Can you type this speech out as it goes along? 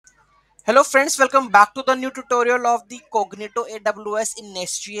Hello friends, welcome back to the new tutorial of the Cognito AWS in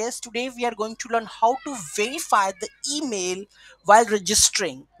NestJs. Today we are going to learn how to verify the email while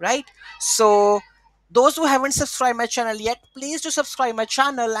registering, right? So those who haven't subscribed my channel yet, please do subscribe my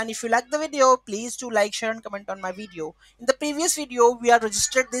channel, and if you like the video, please do like, share and comment on my video. In the previous video, we have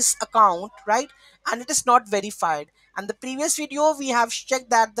registered this account, right? And it is not verified. And the previous video, we have checked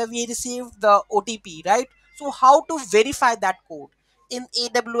that we received the OTP, right? So how to verify that code in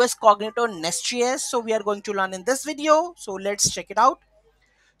AWS Cognito NestJs. So we are going to learn in this video. So let's check it out.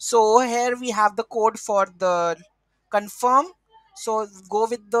 So here we have the code for the confirm. So go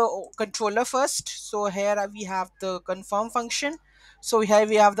with the controller first. So here we have the confirm function. So here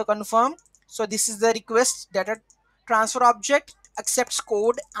we have the confirm. So this is the request data transfer object accepts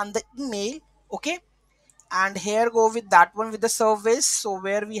code and the email. Okay. And here go with that one with the service. So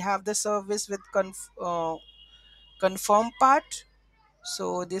where we have the service with confirm part.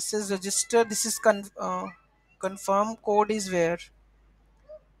 So this is register, this is confirm code is where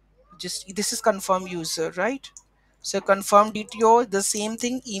just this is confirm user, right? So confirm DTO, the same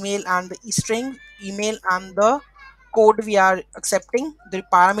thing, email and the string, email and the code we are accepting the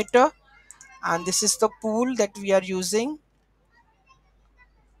parameter. And this is the pool that we are using.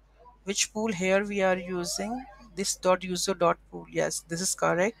 Which pool here we are using? This dot user dot pool. Yes, this is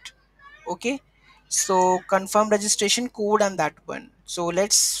correct. Okay, so confirm registration code and that one. So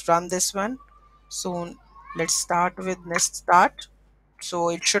let's run this one. So let's start with nest start. So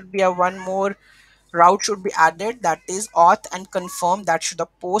it should be a one more route should be added, that is auth and confirm. That should the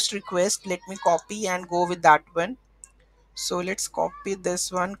post request. Let me copy and go with that one. So let's copy this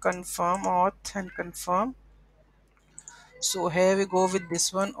one, confirm auth and confirm. So here we go with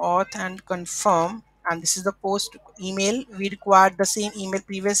this one, auth and confirm, and this is the post email. We required the same email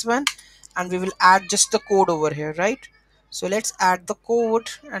previous one, and we will add just the code over here, right? So let's add the code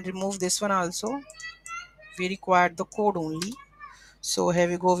and remove this one also. We required the code only. So here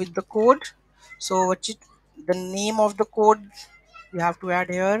we go with the code. So the name of the code we have to add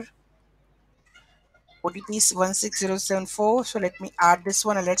here. OTP is 16074. So let me add this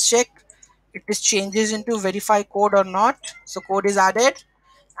one and let's check it is changes into verify code or not. So code is added,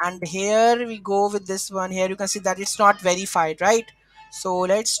 and here we go with this one. Here you can see that it's not verified, right? So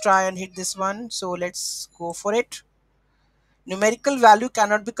let's try and hit this one. So let's go for it. Numerical value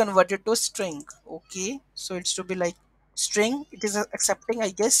cannot be converted to string. Okay, so it's to be like string. It is accepting, I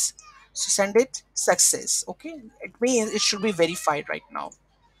guess. So send it, success. Okay, it means it should be verified right now.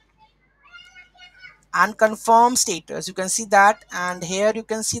 And confirm status, you can see that, and here you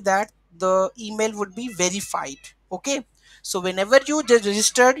can see that the email would be verified. Okay, so whenever you just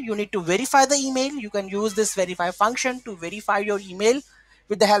registered, you need to verify the email. You can use this verify function to verify your email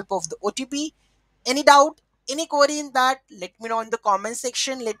with the help of the OTP. Any doubt, any query in that, let me know in the comment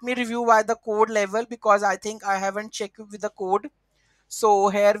section. Let me review by the code level, because I think I haven't checked with the code. So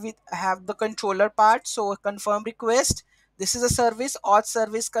here we have the controller part. So confirm request, this is a service, auth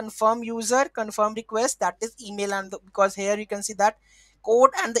service, confirm user, confirm request, that is email. And because here you can see that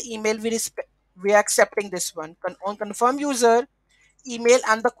code and the email we are accepting this one. On confirm user, email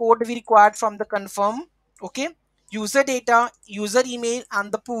and the code we required from the confirm. Okay, user data, user email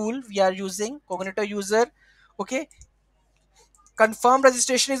and the pool we are using Cognito user. Okay, confirm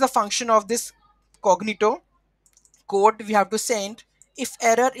registration is a function of this Cognito code we have to send. If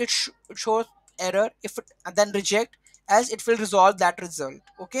error, it shows error. If it then reject, as it will resolve that result.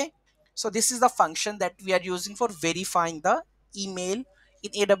 Okay, so this is the function that we are using for verifying the email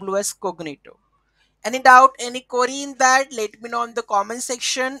in AWS Cognito. Any doubt, any query in that, let me know in the comment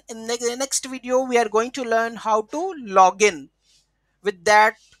section. In the next video, we are going to learn how to log in with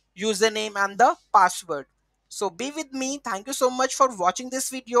that username and the password. So be with me. Thank you so much for watching this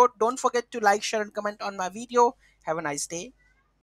video. Don't forget to like, share and comment on my video. Have a nice day.